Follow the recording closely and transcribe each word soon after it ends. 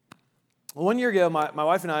Well, 1 year ago, my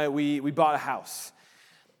wife and I, we bought a house.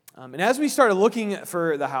 And as we started looking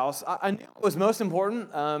for the house, I knew what was most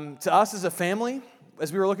important to us as a family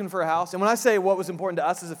as we were looking for a house. And when I say what was important to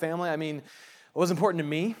us as a family, I mean what was important to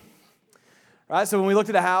me. Right? So when we looked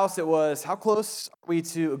at a house, it was how close are we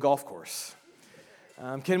to a golf course?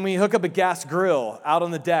 Can we hook up a gas grill out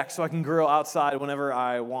on the deck so I can grill outside whenever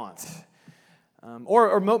I want?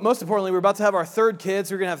 Most importantly, we're about to have our third kid,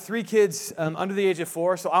 so we're going to have 3 kids under the age of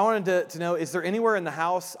 4. So I wanted to know, is there anywhere in the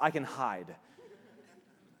house I can hide?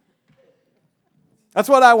 That's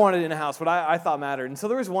what I wanted in a house, what I thought mattered. And so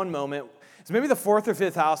there was one moment, it's maybe the 4th or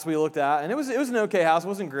 5th house we looked at, and it was an okay house, it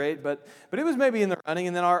wasn't great, but it was maybe in the running.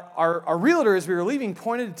 And then our realtor, as we were leaving,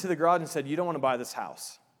 pointed to the garage and said, "You don't want to buy this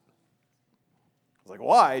house." I was like,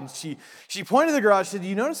 "Why?" And she pointed to the garage and said, "Do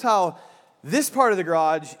you notice how this part of the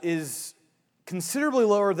garage is considerably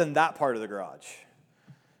lower than that part of the garage?"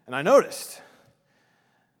 And I noticed.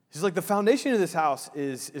 She's like, "The foundation of this house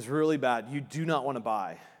is really bad. You do not want to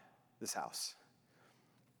buy this house."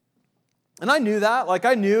 And I knew that. Like,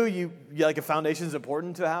 I knew like a foundation is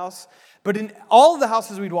important to a house. But in all of the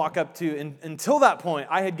houses we'd walk up to, until that point,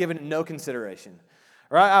 I had given it no consideration.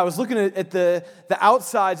 Right? I was looking at the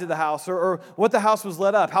outsides of the house or what the house was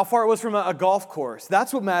lit up, how far it was from a golf course.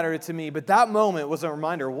 That's what mattered to me. But that moment was a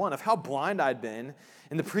reminder, one, of how blind I'd been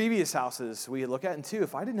in the previous houses we had looked at. And two,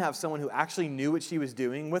 if I didn't have someone who actually knew what she was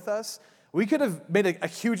doing with us, we could have made a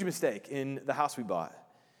huge mistake in the house we bought.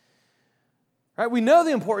 Right? We know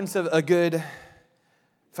the importance of a good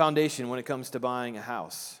foundation when it comes to buying a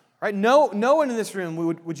house. Right? No one in this room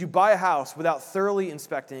would you buy a house without thoroughly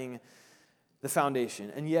inspecting the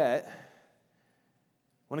foundation. And yet,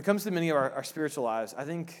 when it comes to many of our spiritual lives, I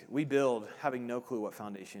think we build having no clue what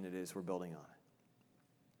foundation it is we're building on.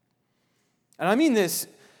 And I mean this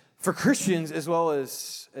for Christians as well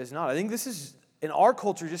as not. I think this is, in our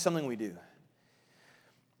culture, just something we do.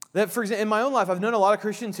 That, for example, in my own life, I've known a lot of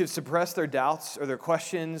Christians who have suppressed their doubts or their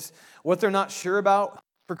questions, what they're not sure about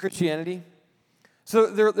for Christianity. So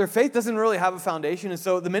their faith doesn't really have a foundation. And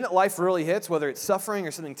so the minute life really hits, whether it's suffering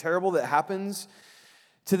or something terrible that happens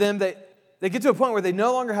to them, they get to a point where they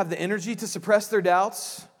no longer have the energy to suppress their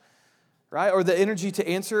doubts, right? Or the energy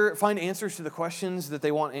to find answers to the questions that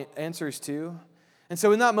they want answers to. And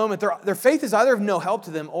so in that moment, their faith is either of no help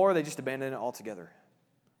to them or they just abandon it altogether.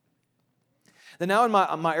 Then now in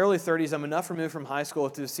my early 30s, I'm enough removed from high school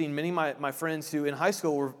to have seen many of my friends who in high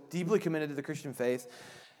school were deeply committed to the Christian faith,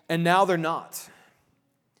 and now they're not.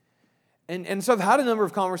 And so I've had a number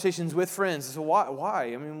of conversations with friends. So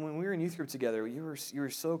why? I mean, when we were in youth group together, you were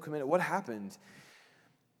so committed. What happened?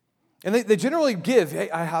 And they generally give, hey,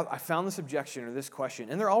 I found this objection or this question.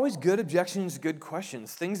 And they're always good objections, good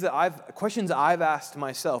questions, questions I've asked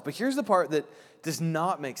myself. But here's the part that does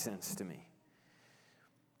not make sense to me.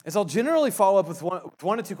 Is I'll generally follow up with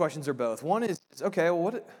one or two questions or both. One is, okay,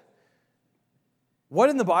 well, what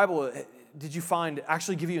in the Bible did you find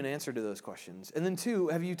actually give you an answer to those questions? And then two,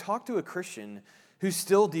 have you talked to a Christian who's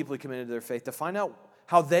still deeply committed to their faith to find out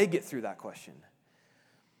how they get through that question?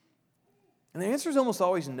 And the answer is almost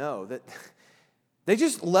always no, that they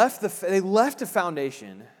just left a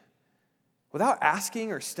foundation without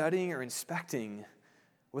asking or studying or inspecting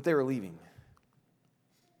what they were leaving.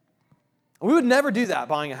 We would never do that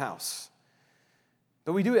buying a house.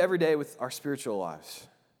 But we do it every day with our spiritual lives.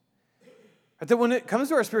 But that when it comes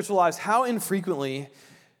to our spiritual lives, how infrequently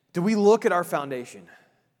do we look at our foundation?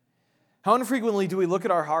 How infrequently do we look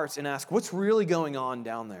at our hearts and ask, what's really going on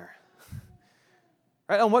down there?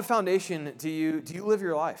 Right? On what foundation do you live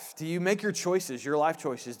your life? Do you make your choices, your life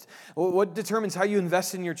choices? What determines how you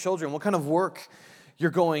invest in your children? What kind of work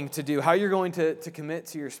you're going to do, how you're going to commit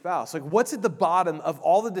to your spouse? Like, what's at the bottom of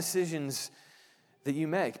all the decisions that you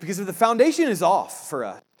make? Because if the foundation is off for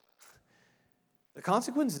us, the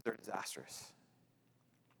consequences are disastrous.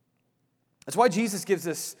 That's why Jesus gives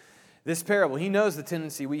us this parable. He knows the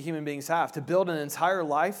tendency we human beings have to build an entire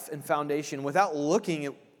life and foundation without looking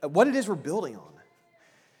at what it is we're building on.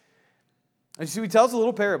 And so he tells a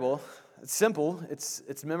little parable. It's simple,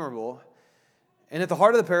 it's memorable. And at the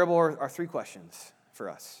heart of the parable are 3 questions for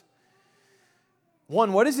us.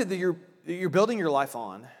 1, what is it that you're building your life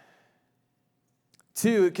on?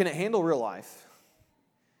 2, can it handle real life?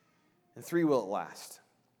 And 3, will it last?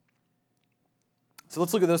 So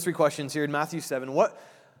let's look at those 3 questions here in Matthew 7.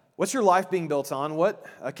 What's your life being built on? What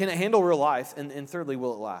can it handle real life? And thirdly,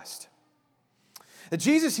 will it last? That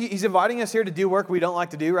Jesus, he's inviting us here to do work we don't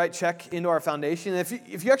like to do, right? Check into our foundation. And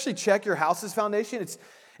if you actually check your house's foundation,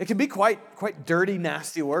 it can be quite dirty,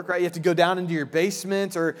 nasty work, right? You have to go down into your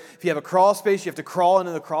basement, or if you have a crawl space, you have to crawl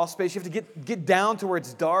into the crawl space. You have to get down to where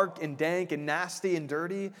it's dark and dank and nasty and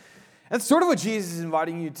dirty. That's sort of what Jesus is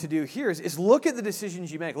inviting you to do here is look at the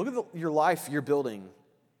decisions you make. Look at your life you're building.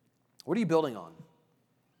 What are you building on?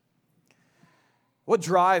 What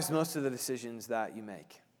drives most of the decisions that you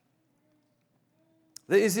make?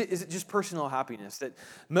 Is it just personal happiness? That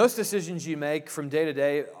most decisions you make from day to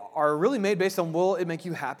day are really made based on will it make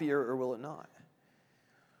you happy or will it not?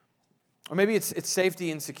 Or maybe it's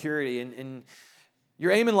safety and security, and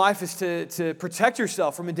your aim in life is to protect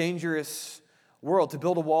yourself from a dangerous world, to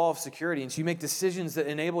build a wall of security, and so you make decisions that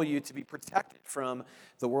enable you to be protected from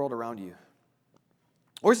the world around you.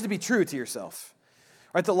 Or is it to be true to yourself?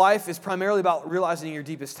 Right, that life is primarily about realizing your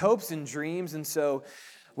deepest hopes and dreams, and so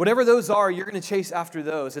whatever those are, you're going to chase after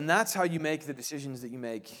those, and that's how you make the decisions that you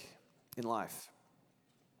make in life.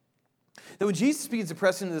 That when Jesus begins to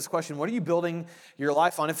press into this question, what are you building your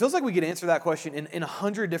life on? It feels like we could answer that question in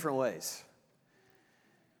 100 different ways.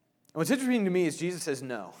 And what's interesting to me is Jesus says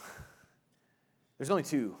no. There's only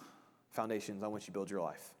two foundations on which you build your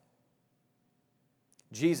life.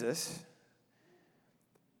 Jesus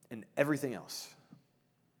and everything else.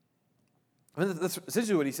 I mean, that's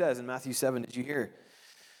essentially what he says in Matthew 7. Did you hear?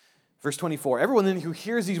 Verse 24, everyone then who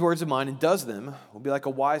hears these words of mine and does them will be like a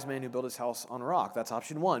wise man who built his house on a rock. That's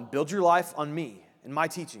option one. Build your life on me and my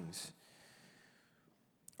teachings.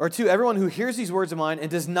 Or two, everyone who hears these words of mine and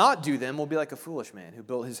does not do them will be like a foolish man who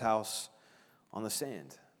built his house on the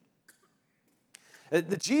sand.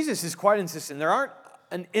 Jesus is quite insistent. There aren't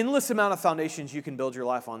an endless amount of foundations you can build your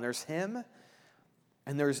life on. There's him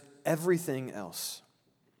and there's everything else.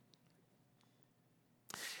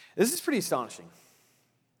 This is pretty astonishing.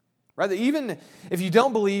 Right? That even if you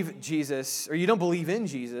don't believe Jesus or you don't believe in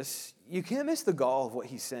Jesus, you can't miss the gall of what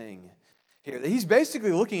he's saying here. That he's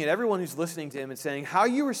basically looking at everyone who's listening to him and saying, how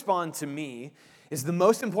you respond to me is the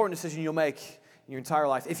most important decision you'll make in your entire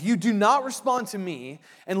life. If you do not respond to me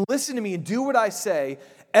and listen to me and do what I say,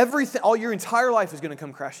 your entire life is going to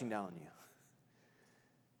come crashing down on you.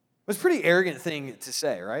 It's a pretty arrogant thing to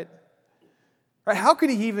say, right? Right? How could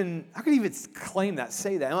he even claim that,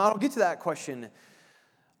 say that? And I'll get to that question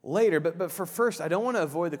later, but for first, I don't want to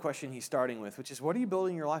avoid the question he's starting with, which is, what are you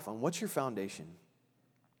building your life on? What's your foundation?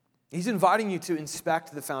 He's inviting you to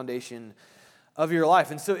inspect the foundation of your life.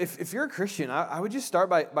 And so if you're a Christian, I would just start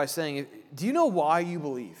by saying, do you know why you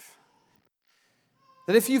believe?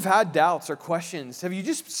 That if you've had doubts or questions, have you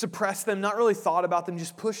just suppressed them, not really thought about them,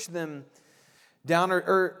 just pushed them down?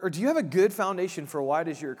 Or do you have a good foundation for why it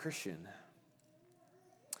is you're a Christian?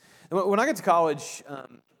 When I got to college,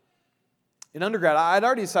 in undergrad, I'd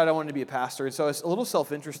already decided I wanted to be a pastor, and so I was a little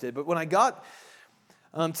self-interested. But when I got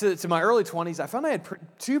to my early 20s, I found I had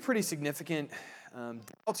two pretty significant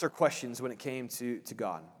doubts or questions when it came to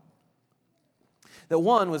God. That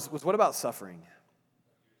one was what about suffering?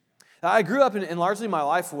 I grew up, and largely my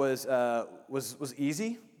life was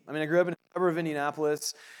easy. I mean, I grew up in a suburb of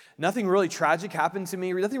Indianapolis. Nothing really tragic happened to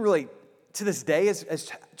me. Nothing really, to this day,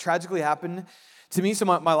 has tragically happened to me. So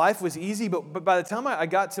my life was easy, but by the time I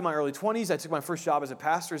got to my early 20s, I took my first job as a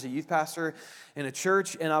pastor, as a youth pastor in a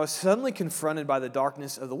church, and I was suddenly confronted by the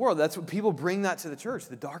darkness of the world. That's what people bring that to the church,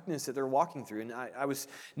 the darkness that they're walking through. And I was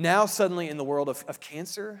now suddenly in the world of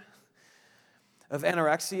cancer, of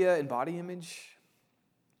anorexia and body image,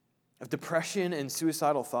 of depression and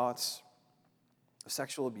suicidal thoughts, of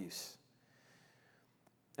sexual abuse.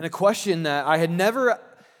 And a question that I had never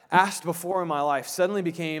asked before in my life suddenly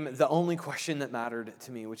became the only question that mattered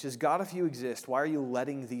to me, which is, God, if you exist, why are you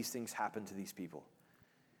letting these things happen to these people?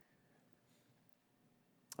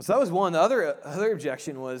 So that was one. The other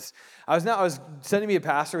objection was I was studying to be a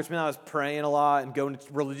pastor, which meant I was praying a lot and going to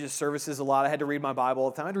religious services a lot. I had to read my Bible all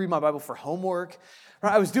the time. I had to read my Bible for homework.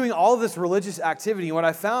 Right? I was doing all of this religious activity, and what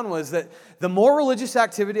I found was that the more religious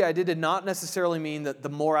activity I did not necessarily mean that the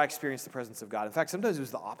more I experienced the presence of God. In fact, sometimes it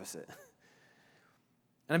was the opposite.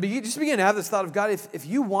 And I just began to have this thought of, God, if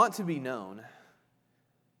you want to be known,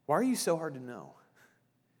 why are you so hard to know?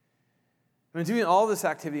 I'm doing all this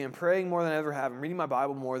activity and praying more than I ever have and reading my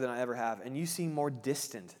Bible more than I ever have, and you seem more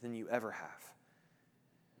distant than you ever have.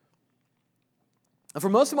 And for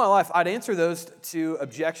most of my life, I'd answer those two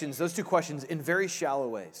objections, those two questions, in very shallow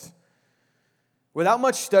ways. Without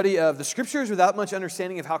much study of the Scriptures, without much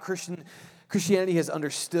understanding of how Christianity has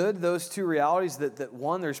understood those two realities, that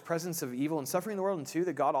one, there's presence of evil and suffering in the world, and two,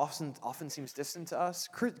 that God often seems distant to us.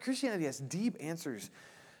 Christianity has deep answers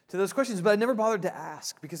to those questions, but I never bothered to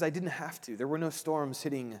ask because I didn't have to. There were no storms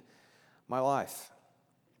hitting my life.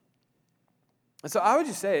 And so I would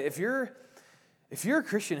just say, if you're a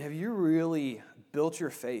Christian, have you really built your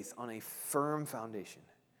faith on a firm foundation?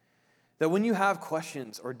 That when you have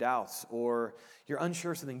questions or doubts or you're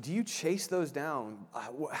unsure of something, do you chase those down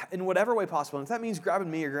in whatever way possible? And if that means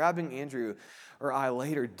grabbing me or grabbing Andrew or I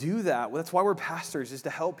later, do that. Well, that's why we're pastors, is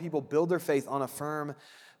to help people build their faith on a firm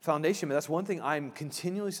foundation. But that's one thing I'm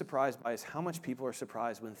continually surprised by, is how much people are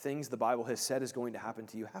surprised when things the Bible has said is going to happen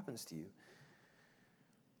to you happens to you.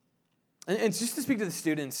 And just to speak to the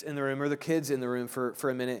students in the room or the kids in the room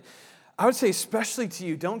for a minute, I would say especially to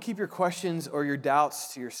you, don't keep your questions or your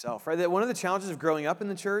doubts to yourself, right? That one of the challenges of growing up in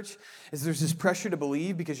the church is there's this pressure to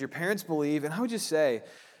believe because your parents believe. And I would just say,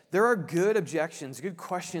 there are good objections, good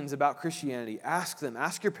questions about Christianity. Ask them.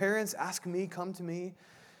 Ask your parents. Ask me. Come to me.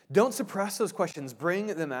 Don't suppress those questions. Bring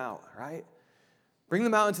them out, right? Bring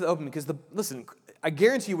them out into the open, because listen, I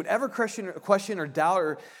guarantee you, whatever question or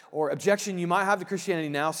doubt or objection you might have to Christianity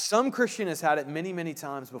now, some Christian has had it many, many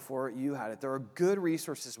times before you had it. There are good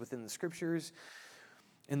resources within the scriptures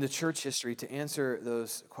in the church history to answer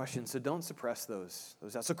those questions. So don't suppress those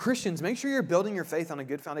doubts. So Christians, make sure you're building your faith on a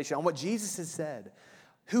good foundation, on what Jesus has said,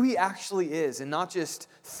 who he actually is, and not just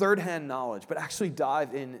third-hand knowledge, but actually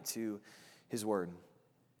dive into his word.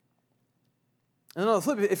 And on the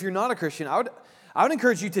flip, if you're not a Christian, I would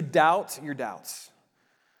encourage you to doubt your doubts,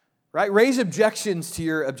 right? Raise objections to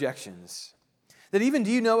your objections. That even,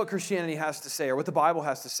 do you know what Christianity has to say or what the Bible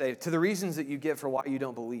has to say to the reasons that you give for why you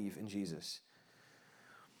don't believe in Jesus?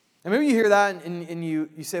 And maybe you hear that and you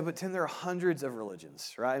say, but Tim, there are hundreds of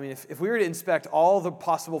religions, right? I mean, if we were to inspect all the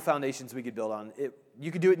possible foundations we could build on,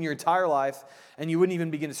 you could do it in your entire life and you wouldn't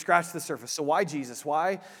even begin to scratch the surface. So why Jesus?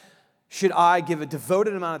 Why should I give a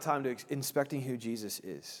devoted amount of time to inspecting who Jesus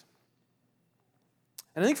is?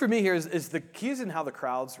 And I think for me here is the key is in how the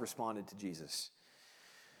crowds responded to Jesus.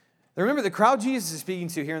 Now remember, the crowd Jesus is speaking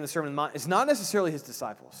to here in the Sermon on the Mount is not necessarily his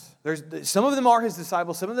disciples. Some of them are his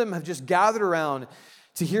disciples. Some of them have just gathered around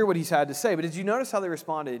to hear what he's had to say. But did you notice how they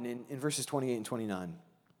responded in verses 28 and 29?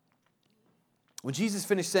 When Jesus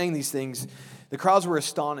finished saying these things, the crowds were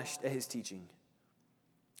astonished at his teaching.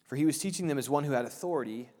 For he was teaching them as one who had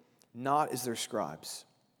authority, not as their scribes.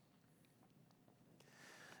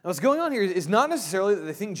 Now, what's going on here is not necessarily that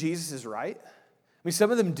they think Jesus is right. I mean, some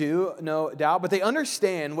of them do, no doubt, but they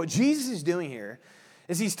understand what Jesus is doing here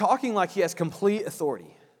is he's talking like he has complete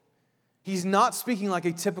authority. He's not speaking like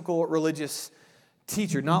a typical religious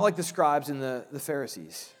teacher, not like the scribes and the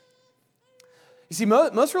Pharisees. You see,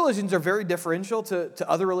 most religions are very differential to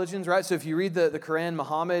other religions, right? So if you read the Quran,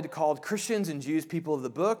 Muhammad called Christians and Jews people of the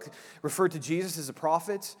book, referred to Jesus as a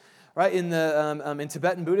prophet. Right, in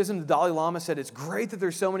Tibetan Buddhism, the Dalai Lama said it's great that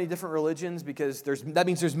there's so many different religions because that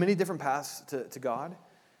means there's many different paths to God.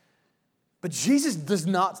 But Jesus does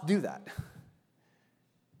not do that.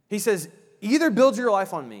 He says, either build your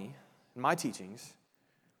life on me and my teachings,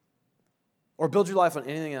 or build your life on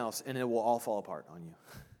anything else and it will all fall apart on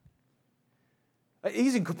you.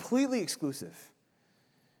 He's completely exclusive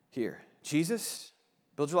here. Jesus,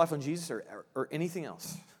 build your life on Jesus or anything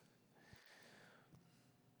else.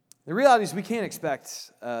 The reality is we can't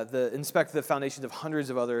inspect the foundations of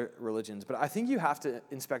hundreds of other religions, but I think you have to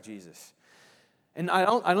inspect Jesus. And I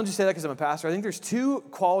don't just say that because I'm a pastor. I think there's two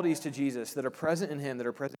qualities to Jesus that are present in him that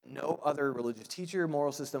are present in no other religious teacher,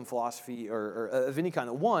 moral system, philosophy, or of any kind.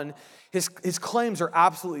 One, his claims are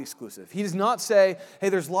absolutely exclusive. He does not say, hey,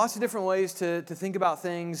 there's lots of different ways to think about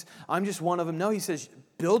things. I'm just one of them. No, he says,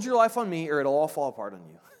 build your life on me or it'll all fall apart on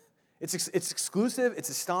you. It's exclusive. It's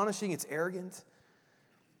astonishing. It's arrogant.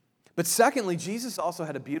 But secondly, Jesus also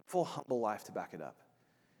had a beautiful, humble life to back it up.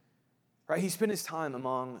 Right? He spent his time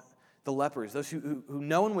among the lepers, those who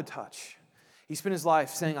no one would touch. He spent his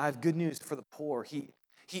life saying, I have good news for the poor. He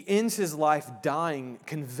ends his life dying,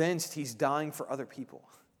 convinced he's dying for other people.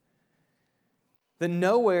 That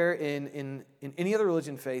nowhere in any other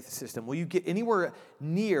religion, faith system will you get anywhere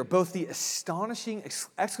near both the astonishing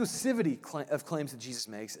exclusivity of claims that Jesus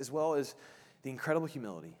makes as well as the incredible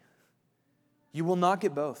humility. You will not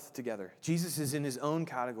get both together. Jesus is in his own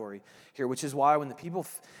category here, which is why when the people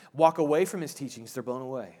walk away from his teachings, they're blown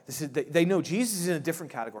away. They know Jesus is in a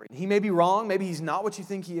different category. He may be wrong. Maybe he's not what you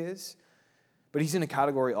think he is, but he's in a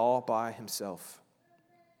category all by himself.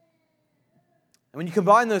 And when you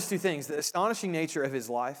combine those two things, the astonishing nature of his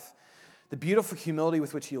life, the beautiful humility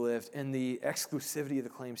with which he lived, and the exclusivity of the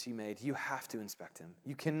claims he made, you have to inspect him.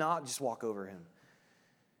 You cannot just walk over him.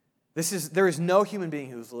 There is no human being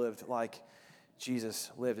who's lived like Jesus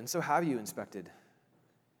lived. And so have you inspected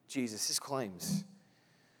Jesus, his claims?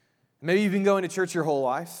 Maybe you've been going to church your whole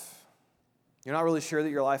life. You're not really sure that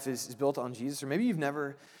your life is built on Jesus, or maybe you've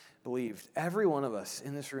never believed. Every one of us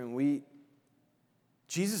in this room,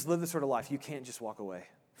 Jesus lived the sort of life you can't just walk away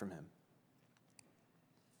from him.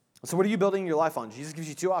 So what are you building your life on? Jesus gives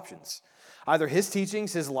you two options. Either his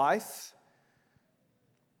teachings, his life,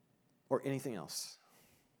 or anything else.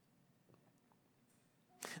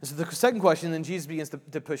 And so the second question, then Jesus begins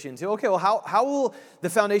to push into, okay, well, how will the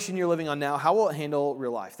foundation you're living on now, how will it handle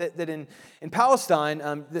real life? That in Palestine,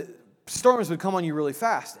 the storms would come on you really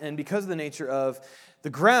fast. And because of the nature of the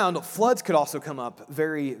ground, floods could also come up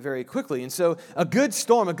very, very quickly. And so a good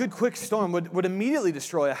storm, a good quick storm would immediately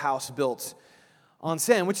destroy a house built on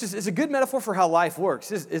sand, which is a good metaphor for how life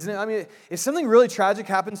works, isn't it? I mean, if something really tragic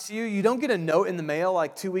happens to you, you don't get a note in the mail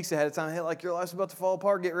like 2 weeks ahead of time, hey, like your life's about to fall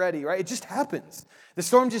apart, get ready, right? It just happens. The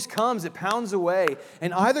storm just comes, it pounds away,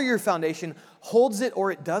 and either your foundation holds it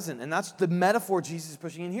or it doesn't. And that's the metaphor Jesus is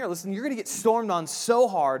pushing in here. Listen, you're going to get stormed on so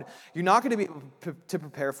hard, you're not going to be able to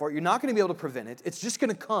prepare for it. You're not going to be able to prevent it. It's just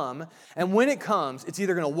going to come, and when it comes, it's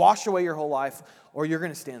either going to wash away your whole life or you're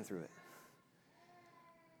going to stand through it.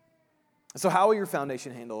 So how will your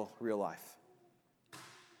foundation handle real life?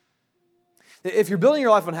 If you're building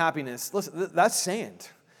your life on happiness, listen, that's sand.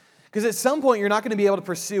 Because at some point, you're not going to be able to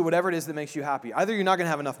pursue whatever it is that makes you happy. Either you're not going to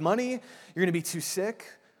have enough money, you're going to be too sick,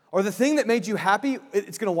 or the thing that made you happy,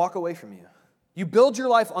 it's going to walk away from you. You build your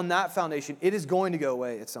life on that foundation, it is going to go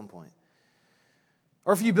away at some point.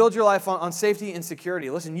 Or if you build your life on safety and security,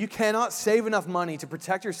 listen, you cannot save enough money to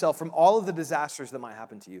protect yourself from all of the disasters that might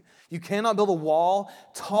happen to you. You cannot build a wall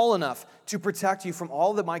tall enough to protect you from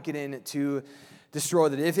all that might get in to destroy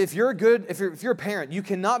that. If you're a parent, you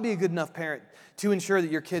cannot be a good enough parent to ensure that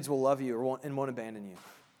your kids will love you and won't abandon you.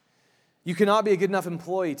 You cannot be a good enough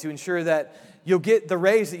employee to ensure that you'll get the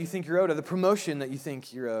raise that you think you're owed or the promotion that you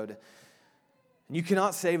think you're owed. And you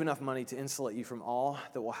cannot save enough money to insulate you from all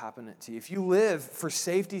that will happen to you. If you live for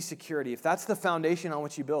safety, security, if that's the foundation on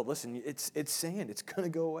which you build, listen, it's sand. It's going to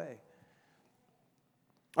go away.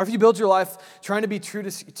 Or if you build your life trying to be true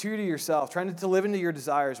to yourself, trying to live into your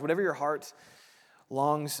desires, whatever your heart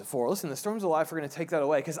longs for, listen, the storms of life are going to take that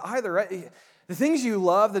away. Because either, right, the things you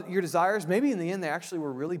love, that your desires, maybe in the end they actually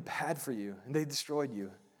were really bad for you and they destroyed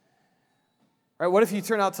you. Right? What if you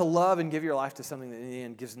turn out to love and give your life to something that in the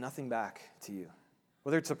end gives nothing back to you?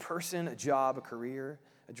 Whether it's a person, a job, a career,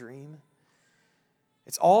 a dream.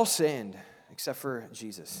 It's all sand except for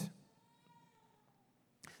Jesus.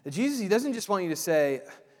 That Jesus, he doesn't just want you to say,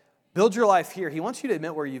 build your life here. He wants you to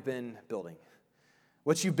admit where you've been building,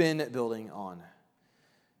 what you've been building on.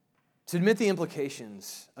 To admit the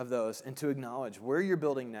implications of those and to acknowledge where you're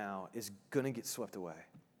building now is going to get swept away.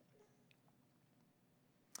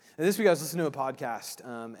 And this week I was listening to a podcast,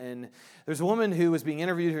 and there's a woman who was being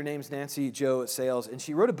interviewed. Her name's Nancy Jo Sales, and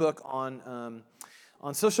she wrote a book on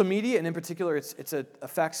social media, and in particular, its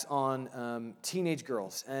effects on teenage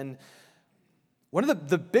girls. And one of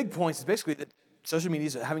the big points is basically that social media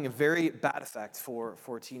is having a very bad effect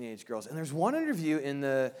for teenage girls. And there's one interview in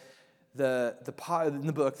the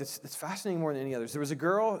book that's fascinating more than any others. There was a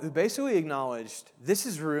girl who basically acknowledged, this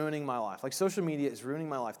is ruining my life. Like, social media is ruining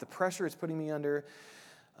my life. The pressure it's putting me under.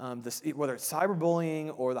 Whether it's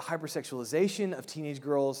cyberbullying or the hypersexualization of teenage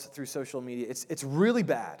girls through social media, it's really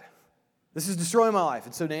bad. This is destroying my life.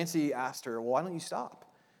 And so Nancy asked her, well, why don't you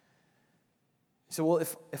stop? She said, well,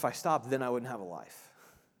 if I stopped, then I wouldn't have a life.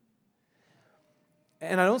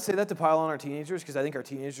 And I don't say that to pile on our teenagers, because I think our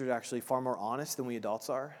teenagers are actually far more honest than we adults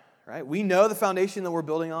are, right? We know the foundation that we're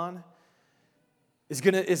building on is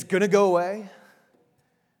gonna go away,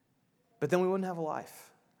 but then we wouldn't have a life,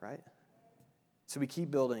 right? So we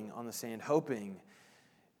keep building on the sand, hoping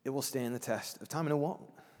it will stand the test of time, and it won't.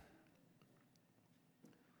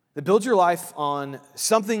 That build your life on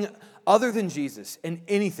something other than Jesus, and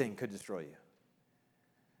anything could destroy you.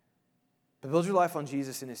 But build your life on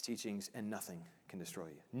Jesus and his teachings, and nothing can destroy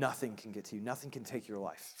you. Nothing can get to you. Nothing can take your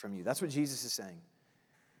life from you. That's what Jesus is saying.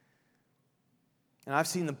 And I've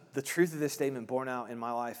seen the truth of this statement borne out in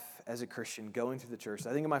my life as a Christian, going through the church.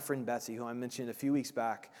 I think of my friend Betsy, who I mentioned a few weeks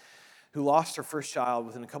back, who lost her first child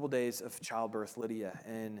within a couple days of childbirth, Lydia.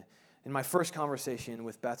 And in my first conversation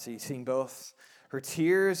with Betsy, seeing both her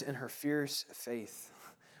tears and her fierce faith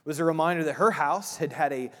was a reminder that her house had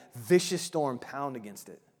had a vicious storm pound against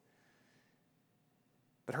it.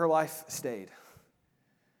 But her life stayed.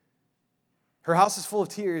 Her house is full of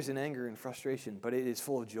tears and anger and frustration, but it is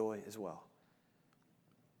full of joy as well.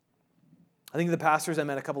 I think of the pastors I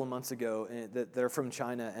met a couple of months ago that are from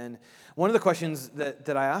China, and one of the questions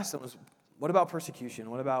that I asked them was, what about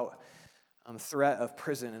persecution? What about threat of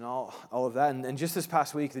prison and all of that? And just this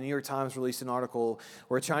past week, the New York Times released an article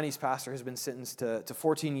where a Chinese pastor has been sentenced to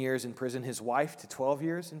 14 years in prison, his wife to 12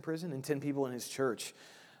 years in prison, and 10 people in his church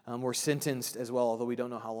were sentenced as well, although we don't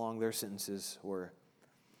know how long their sentences were.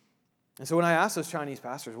 And so when I asked those Chinese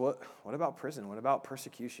pastors, what about prison? What about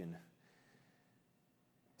persecution?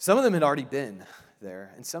 Some of them had already been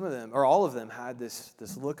there, and some of them, or all of them, had this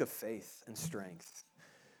look of faith and strength.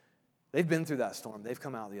 They've been through that storm. They've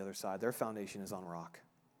come out the other side. Their foundation is on rock.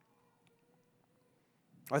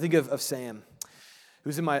 I think of Sam,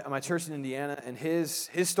 who's in my church in Indiana, and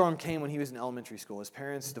his storm came when he was in elementary school. His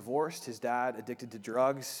parents divorced. His dad, addicted to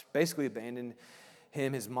drugs, basically abandoned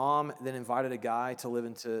him. His mom then invited a guy to live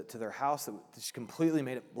into their house that just completely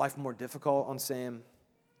made life more difficult on Sam.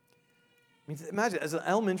 I mean, imagine, as an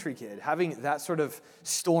elementary kid, having that sort of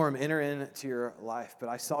storm enter into your life. But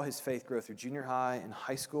I saw his faith grow through junior high and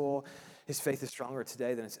high school. His faith is stronger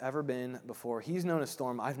today than it's ever been before. He's known a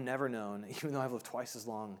storm I've never known, even though I've lived twice as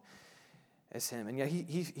long as him. And yet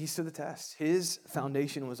he stood the test. His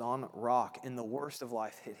foundation was on rock, and the worst of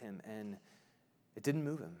life hit him, and it didn't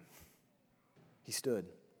move him. He stood.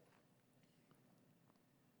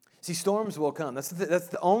 See, storms will come. That's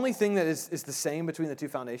the only thing that is the same between the two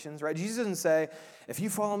foundations, right? Jesus doesn't say, if you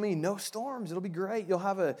follow me, no storms. It'll be great. You'll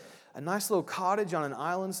have a nice little cottage on an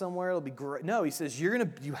island somewhere. It'll be great. No, he says,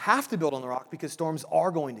 you have to build on the rock because storms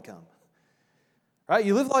are going to come. Right?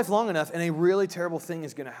 You live life long enough, and a really terrible thing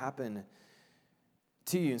is going to happen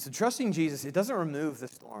to you. And so trusting Jesus, it doesn't remove the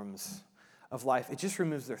storms of life. It just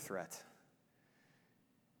removes their threat.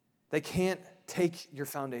 They can't take your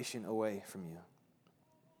foundation away from you.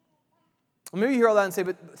 Maybe you hear all that and say,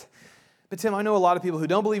 but Tim, I know a lot of people who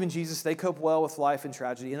don't believe in Jesus. They cope well with life and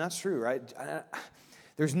tragedy, and that's true, right?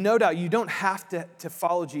 There's no doubt you don't have to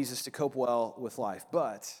follow Jesus to cope well with life,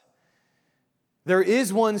 but there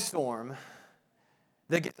is one storm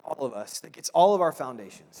that gets all of us, that gets all of our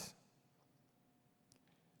foundations.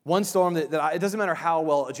 One storm that it doesn't matter how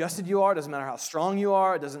well adjusted you are, it doesn't matter how strong you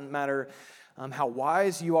are, it doesn't matter how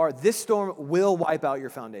wise you are, this storm will wipe out your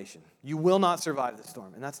foundation. You will not survive this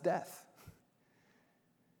storm, and that's death.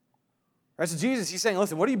 Right, so Jesus, he's saying,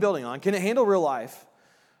 listen, what are you building on? Can it handle real life?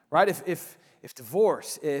 Right? If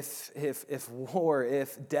divorce, if war,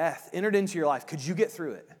 if death entered into your life, could you get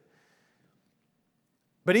through it?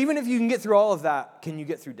 But even if you can get through all of that, can you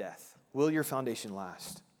get through death? Will your foundation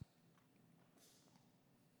last?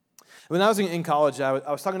 When I was in college, I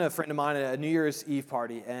was talking to a friend of mine at a New Year's Eve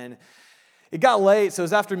party, and it got late, so it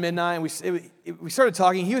was after midnight, and we started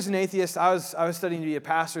talking. He was an atheist. I was studying to be a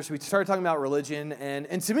pastor, so we started talking about religion.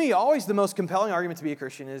 And to me, always the most compelling argument to be a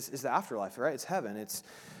Christian is the afterlife, right? It's heaven. It's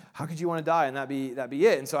how could you want to die and that be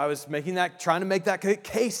it? And so I was trying to make that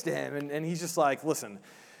case to him, and he's just like, listen,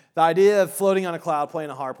 the idea of floating on a cloud, playing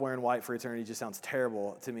a harp, wearing white for eternity just sounds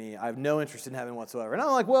terrible to me. I have no interest in heaven whatsoever. And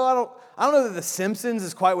I'm like, well, I don't know that The Simpsons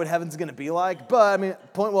is quite what heaven's going to be like, but I mean,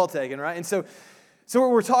 point well taken, right? And so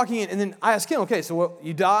we're talking, and then I ask him, okay, so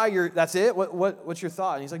you die, that's it? What's your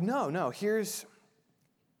thought? And he's like, no, here's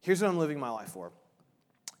what I'm living my life for.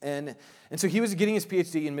 And so he was getting his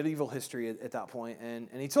PhD in medieval history at that point, and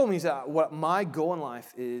he told me, he said, what my goal in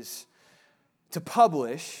life is to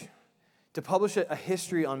publish a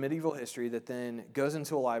history on medieval history that then goes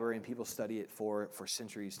into a library and people study it for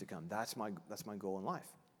centuries to come. That's my goal in life.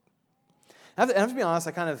 I have to be honest,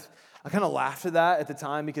 I kind of laughed at that at the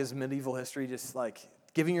time because medieval history, just like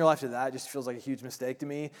giving your life to that just feels like a huge mistake to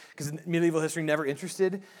me because medieval history never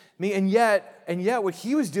interested me. And yet what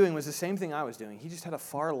he was doing was the same thing I was doing. He just had a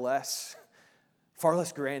far less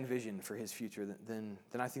grand vision for his future than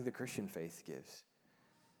I think the Christian faith gives.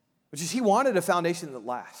 Which is he wanted a foundation that would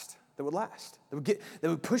last, that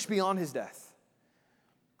would push beyond his death,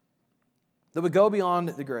 that would go beyond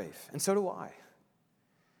the grave. And so do I.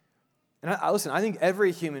 And listen, I think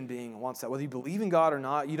every human being wants that, whether you believe in God or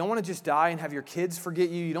not. You don't want to just die and have your kids forget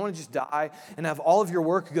you. You don't want to just die and have all of your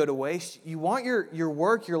work go to waste. You want your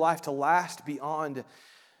work, your life to last beyond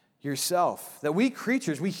yourself. That we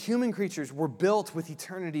human creatures, we're built with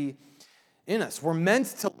eternity in us. We're meant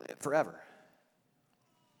to live forever.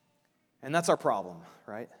 And that's our problem,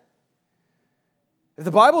 right? If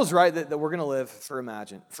the Bible is right that we're going to live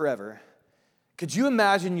forever, could you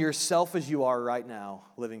imagine yourself as you are right now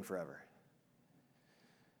living forever?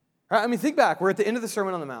 Right? I mean, think back. We're at the end of the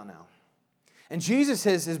Sermon on the Mount now. And Jesus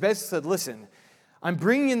has basically said, listen, I'm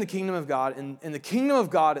bringing in the kingdom of God. And in the kingdom of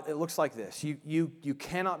God, it looks like this. You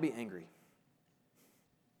cannot be angry.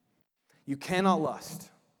 You cannot lust.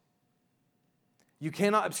 You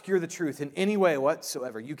cannot obscure the truth in any way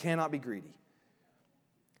whatsoever. You cannot be greedy.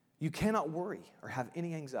 You cannot worry or have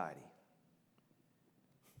any anxiety.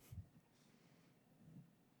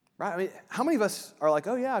 Right? I mean, how many of us are like,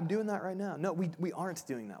 oh yeah, I'm doing that right now? No, we aren't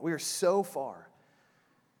doing that. We are so far.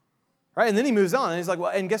 Right? And then he moves on and he's like,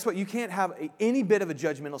 well, and guess what? You can't have any bit of a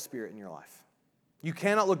judgmental spirit in your life. You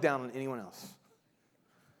cannot look down on anyone else.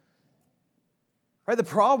 Right? The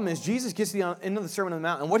problem is Jesus gets to the end of the Sermon on the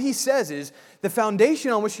Mount, and what he says is the foundation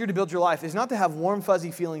on which you're to build your life is not to have warm,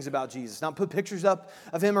 fuzzy feelings about Jesus, not put pictures up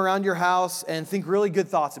of him around your house and think really good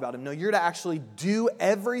thoughts about him. No, you're to actually do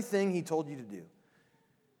everything he told you to do.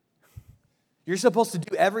 You're supposed to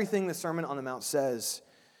do everything the Sermon on the Mount says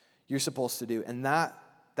you're supposed to do, and that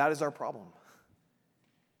is our problem.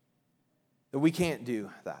 That we can't do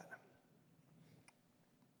that.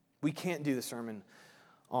 We can't do the Sermon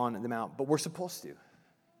on the Mount, but we're supposed to.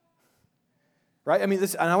 Right? I mean,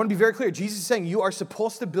 and I want to be very clear. Jesus is saying you are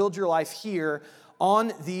supposed to build your life here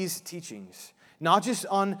on these teachings. Not just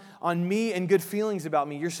on me and good feelings about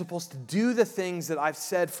me. You're supposed to do the things that I've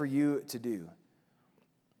said for you to do.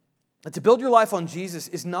 And to build your life on Jesus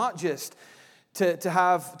is not just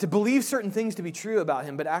to believe certain things to be true about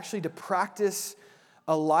him, but actually to practice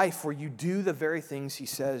a life where you do the very things he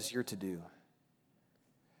says you're to do.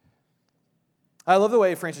 I love the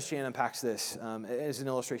way Francis Chan unpacks this as an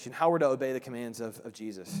illustration, how we're to obey the commands of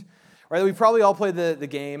Jesus. Right? We probably all play the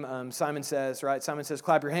game, Simon Says, right? Simon says,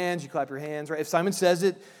 clap your hands, you clap your hands, right? If Simon says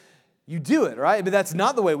it, you do it, right? But that's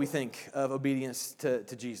not the way we think of obedience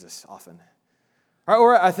to Jesus often. Right?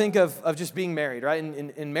 Or I think of just being married, right?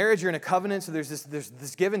 In marriage, you're in a covenant, so there's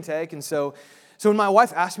this give and take. And so when my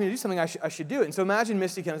wife asks me to do something, I should do it. And so imagine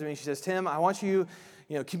Misty comes to me and she says, Tim, I want you,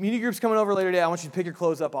 community group's coming over later today, I want you to pick your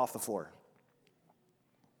clothes up off the floor.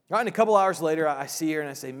 Right, and a couple hours later, I see her and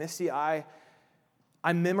I say, Misty, I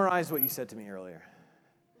memorized what you said to me earlier.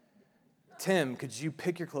 Tim, could you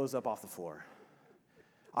pick your clothes up off the floor?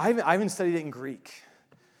 I even studied it in Greek.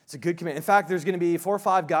 It's a good command. In fact, there's going to be 4 or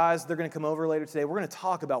 5 guys. They're going to come over later today. We're going to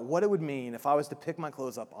talk about what it would mean if I was to pick my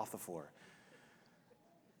clothes up off the floor.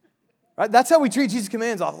 Right? That's how we treat Jesus'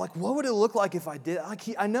 commands off. Like, what would it look like if I did?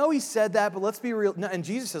 I know he said that, but let's be real. No, and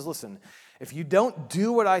Jesus says, listen, if you don't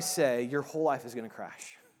do what I say, your whole life is going to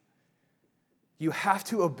crash. You have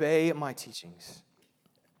to obey my teachings.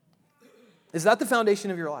 Is that the foundation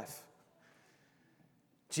of your life?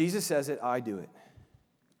 Jesus says it, I do it.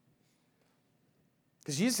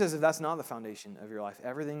 Because Jesus says if that's not the foundation of your life,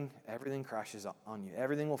 everything crashes on you.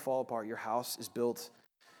 Everything will fall apart. Your house is built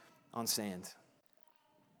on sand.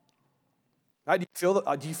 Right?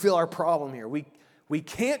 Do you feel our problem here? We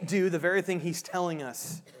can't do the very thing he's telling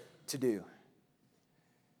us to do.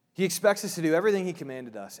 He expects us to do everything he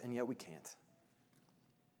commanded us, and yet we can't.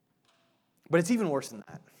 But it's even worse than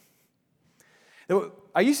that.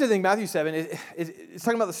 I used to think Matthew 7, it's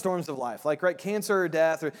talking about the storms of life, like, right, cancer or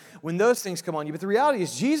death, or when those things come on you. But the reality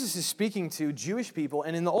is Jesus is speaking to Jewish people,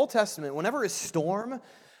 and in the Old Testament, whenever a storm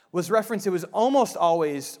was referenced, it was almost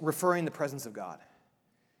always referring to the presence of God.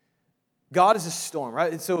 God is a storm,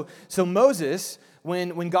 right? And so Moses,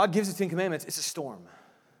 when God gives the 10 Commandments, it's a storm.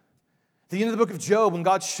 At the end of the book of Job, when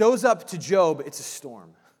God shows up to Job, it's a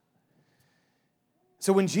storm.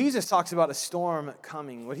 So when Jesus talks about a storm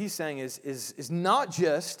coming, what he's saying is not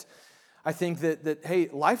just, I think, that hey,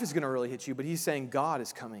 life is going to really hit you, but he's saying God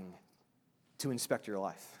is coming to inspect your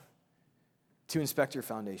life, to inspect your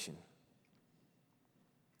foundation,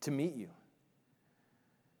 to meet you.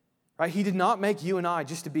 Right? He did not make you and I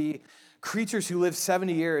just to be creatures who live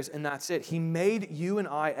 70 years and that's it. He made you and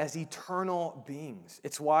I as eternal beings.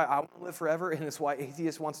 It's why I want to live forever, and it's why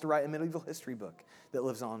atheist wants to write a medieval history book that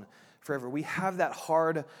lives on forever. We have that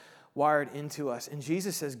hard wired into us. And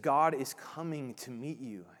Jesus says God is coming to meet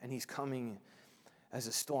you, and he's coming as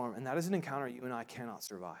a storm. And that is an encounter you and I cannot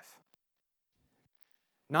survive.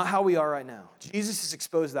 Not how we are right now. Jesus has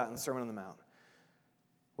exposed that in the Sermon on the Mount.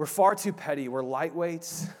 We're far too petty. We're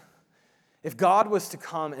lightweights. If God was to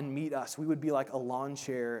come and meet us, we would be like a lawn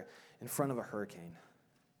chair in front of a hurricane.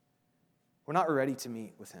 We're not ready to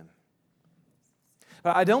meet with him.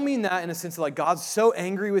 But I don't mean that in a sense of like God's so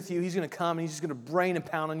angry with you, he's going to come and he's just going to brain and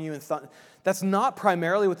pound on you. That's not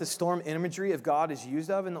primarily what the storm imagery of God is used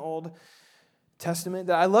of in the Old Testament.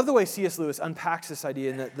 I love the way C.S. Lewis unpacks this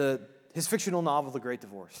idea in his fictional novel, The Great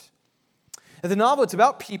Divorce. In the novel, it's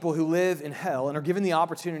about people who live in hell and are given the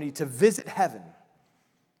opportunity to visit heaven.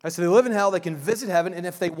 So they live in hell, they can visit heaven, and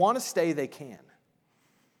if they want to stay, they can.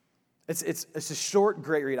 It's a short,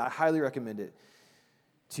 great read. I highly recommend it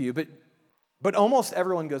to you. But almost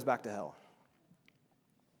everyone goes back to hell.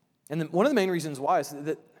 And one of the main reasons why is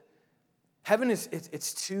that heaven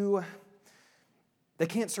it's too, they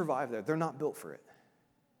can't survive there. They're not built for it.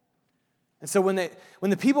 And so when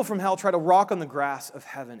the people from hell try to walk on the grass of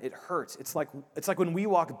heaven, it hurts. It's like when we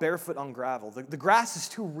walk barefoot on gravel. The grass is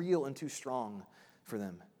too real and too strong for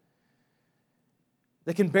them.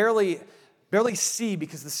 They can barely see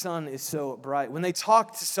because the sun is so bright. When they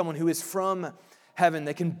talk to someone who is from heaven.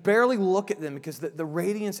 They can barely look at them because the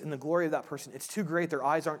radiance and the glory of that person, it's too great. Their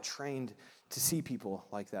eyes aren't trained to see people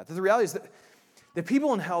like that. But the reality is that the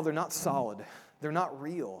people in hell, they're not solid. They're not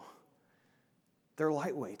real. They're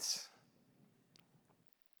lightweights.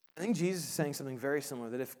 I think Jesus is saying something very similar,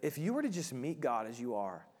 that if you were to just meet God as you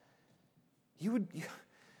are, you'd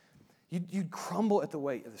crumble at the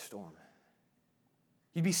weight of the storm.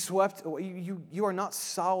 You'd be swept away. You are not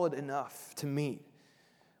solid enough to meet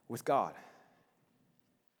with God.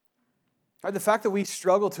 Right, the fact that we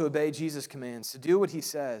struggle to obey Jesus' commands, to do what he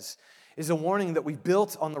says, is a warning that we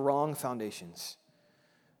built on the wrong foundations.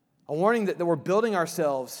 A warning that we're building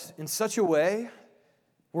ourselves in such a way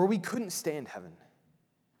where we couldn't stand heaven.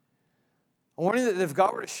 A warning that if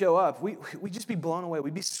God were to show up, we'd just be blown away.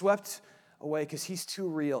 We'd be swept away because he's too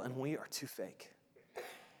real and we are too fake.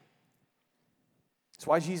 That's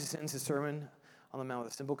why Jesus ends his Sermon on the Mount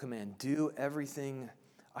with a simple command: do everything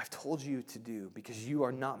I've told you to do, because you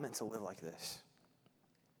are not meant to live like this.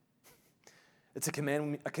 It's a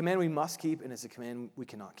command we must keep, and it's a command we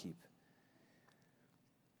cannot keep.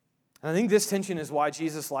 And I think this tension is why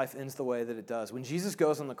Jesus' life ends the way that it does. When Jesus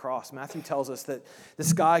goes on the cross, Matthew tells us that the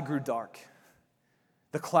sky grew dark.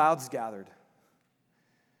 The clouds gathered.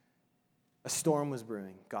 A storm was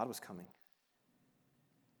brewing. God was coming.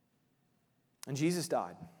 And Jesus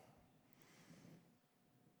died.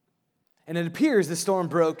 And it appears the storm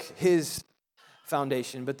broke his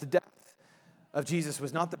foundation, but the death of Jesus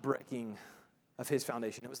was not the breaking of his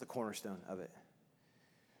foundation. It was the cornerstone of it.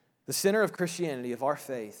 The center of Christianity, of our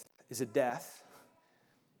faith, is a death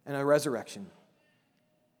and a resurrection.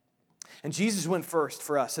 And Jesus went first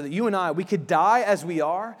for us so that you and I, we could die as we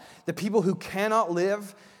are, the people who cannot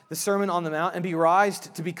live the Sermon on the Mount, and be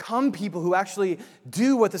raised to become people who actually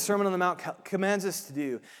do what the Sermon on the Mount commands us to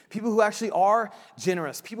do. People who actually are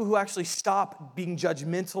generous. People who actually stop being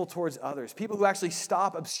judgmental towards others. People who actually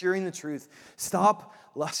stop obscuring the truth. Stop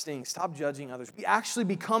lusting. Stop judging others. We actually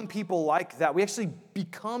become people like that. We actually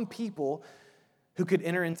become people who could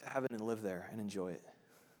enter into heaven and live there and enjoy it.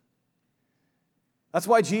 That's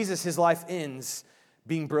why Jesus, his life ends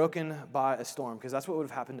being broken by a storm, because that's what would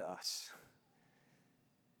have happened to us.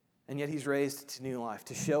 And yet he's raised to new life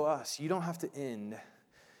to show us you don't have to end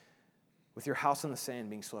with your house in the sand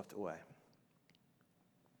being swept away.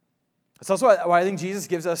 That's also why I think Jesus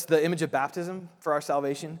gives us the image of baptism for our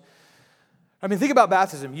salvation. I mean, think about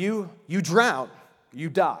baptism. You drown, you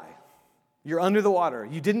die. You're under the water.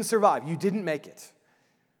 You didn't survive. You didn't make it.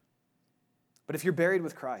 But if you're buried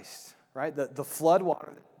with Christ, right, the flood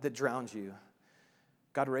water that drowned you,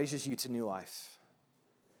 God raises you to new life,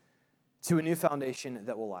 to a new foundation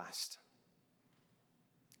that will last.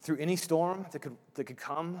 Through any storm that could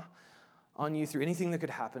come on you, through anything that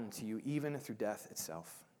could happen to you, even through death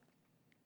itself.